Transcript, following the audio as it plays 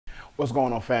What's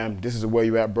going on, fam? This is Where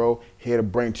You At, Bro, here to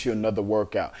bring to you another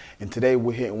workout. And today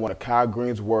we're hitting one of Kyle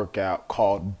Green's workout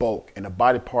called bulk, and the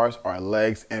body parts are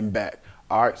legs and back.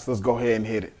 All right, so let's go ahead and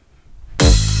hit it.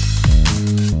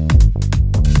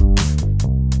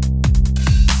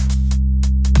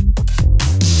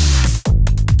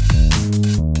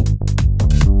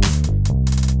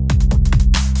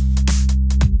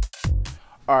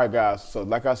 All right, guys, so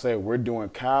like I said, we're doing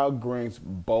Kyle Green's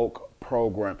bulk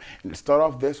program. And to start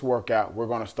off this workout, we're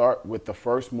going to start with the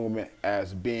first movement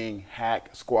as being hack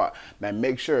squat. Now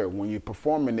make sure when you're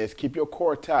performing this, keep your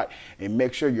core tight and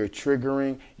make sure you're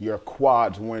triggering your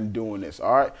quads when doing this.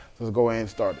 All right, so let's go ahead and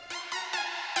start it.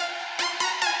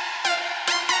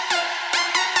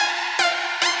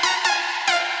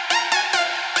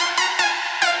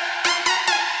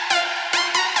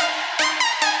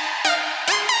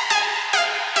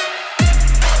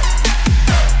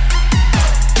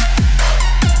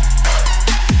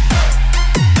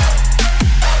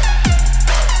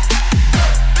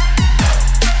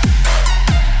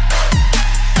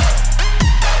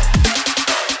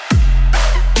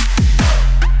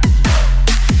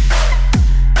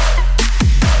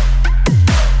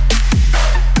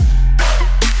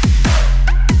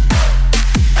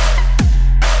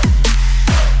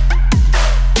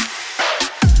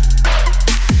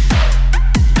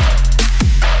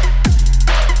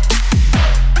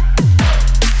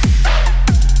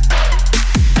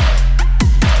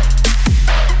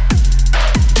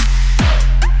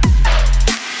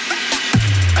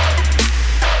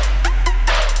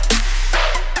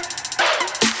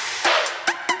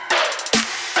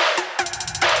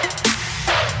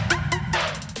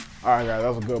 All right, guys, that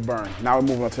was a good burn. Now we're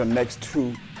moving on to the next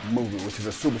two movement, which is a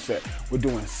superset. We're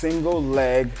doing single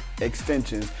leg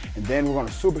extensions, and then we're gonna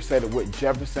superset it with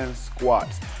Jefferson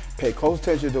squats. Pay close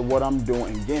attention to what I'm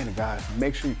doing. And again, guys,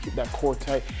 make sure you keep that core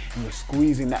tight and you're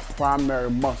squeezing that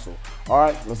primary muscle. All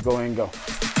right, let's go ahead and go.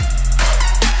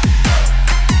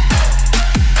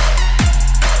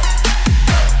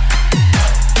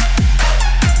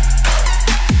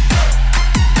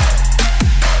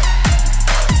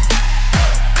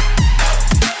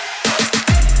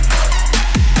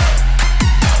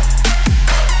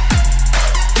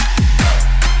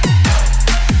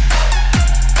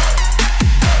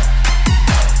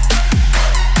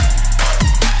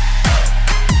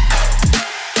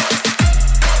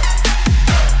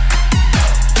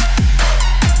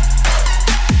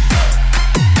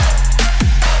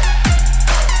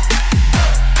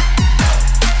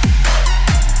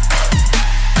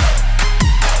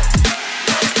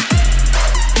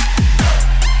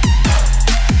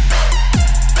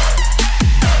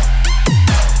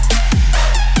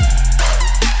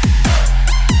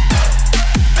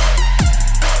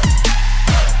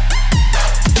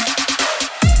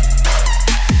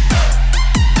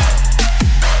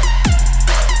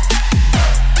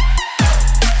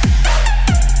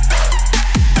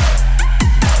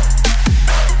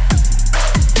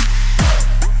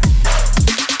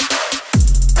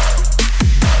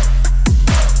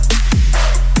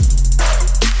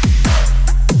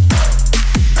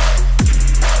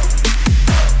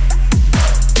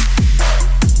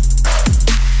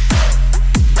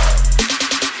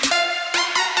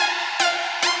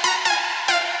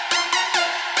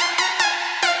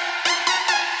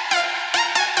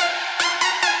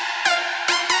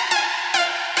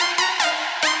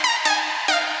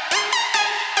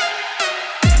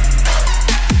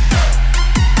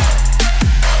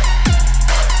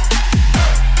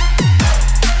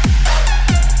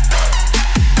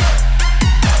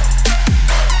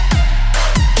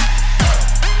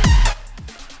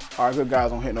 All right, good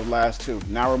guys, I'm hitting the last two.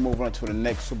 Now we're moving on to the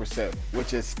next superset,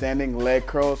 which is standing leg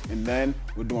curls, and then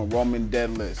we're doing Roman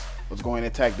deadlifts. Let's go ahead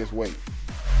and attack this weight.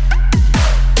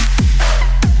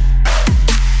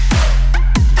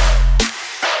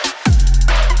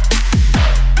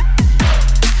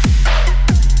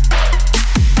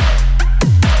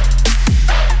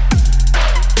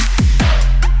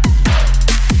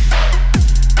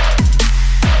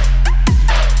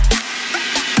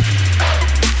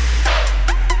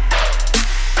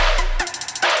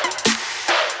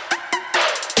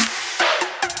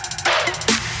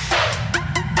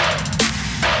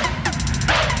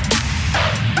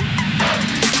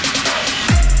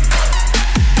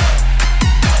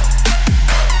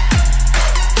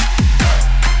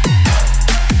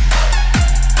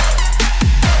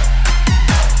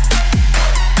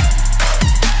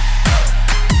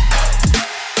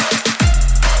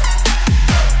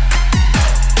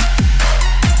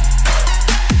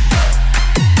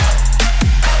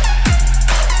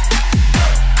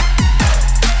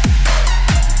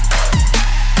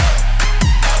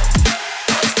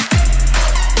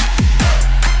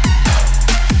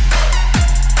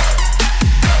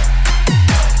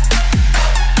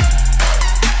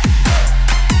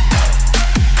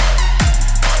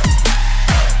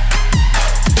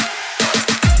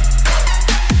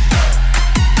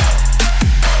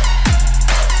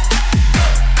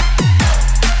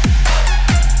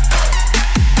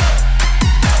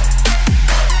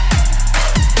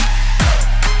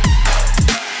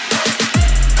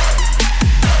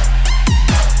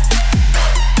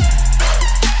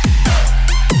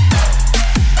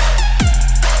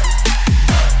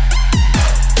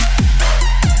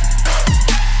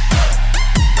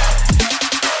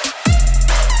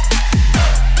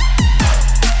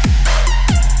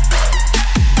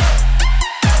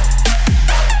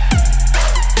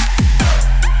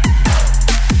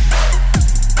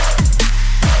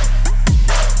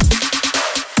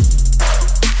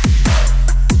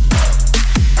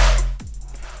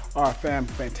 All right, fam,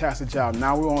 fantastic job.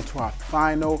 Now we're on to our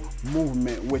final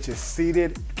movement, which is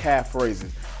seated calf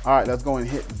raises. All right, let's go and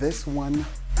hit this one.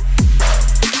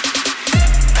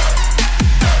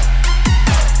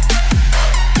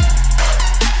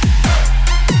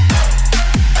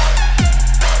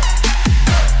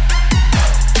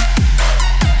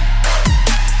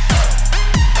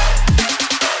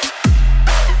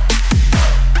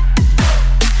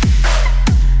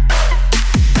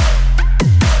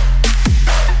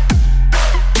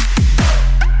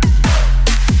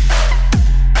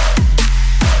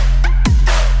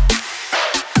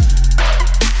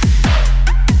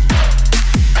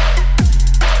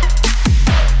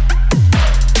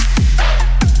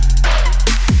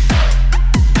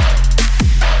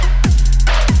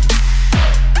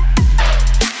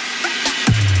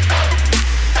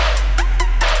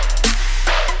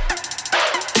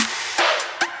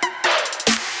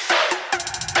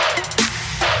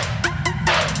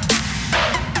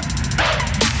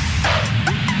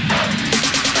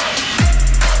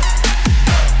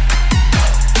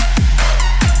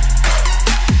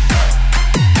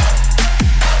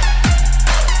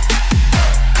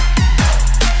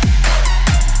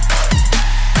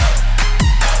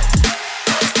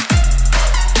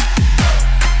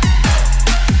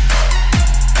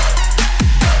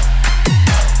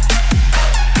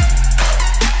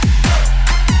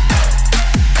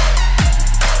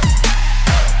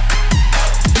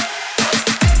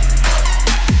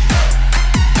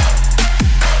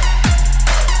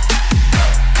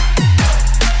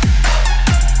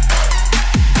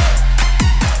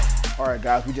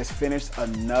 Guys, we just finished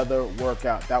another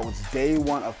workout. That was day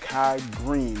one of Kai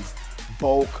Green's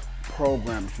bulk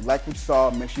program. If you like what you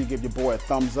saw, make sure you give your boy a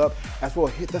thumbs up. As well,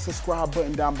 hit the subscribe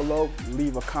button down below,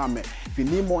 leave a comment. If you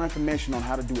need more information on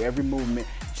how to do every movement,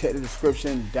 check the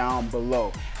description down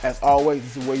below. As always,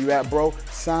 this is Where You At Bro,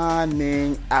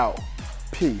 signing out.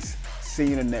 Peace. See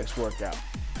you in the next workout.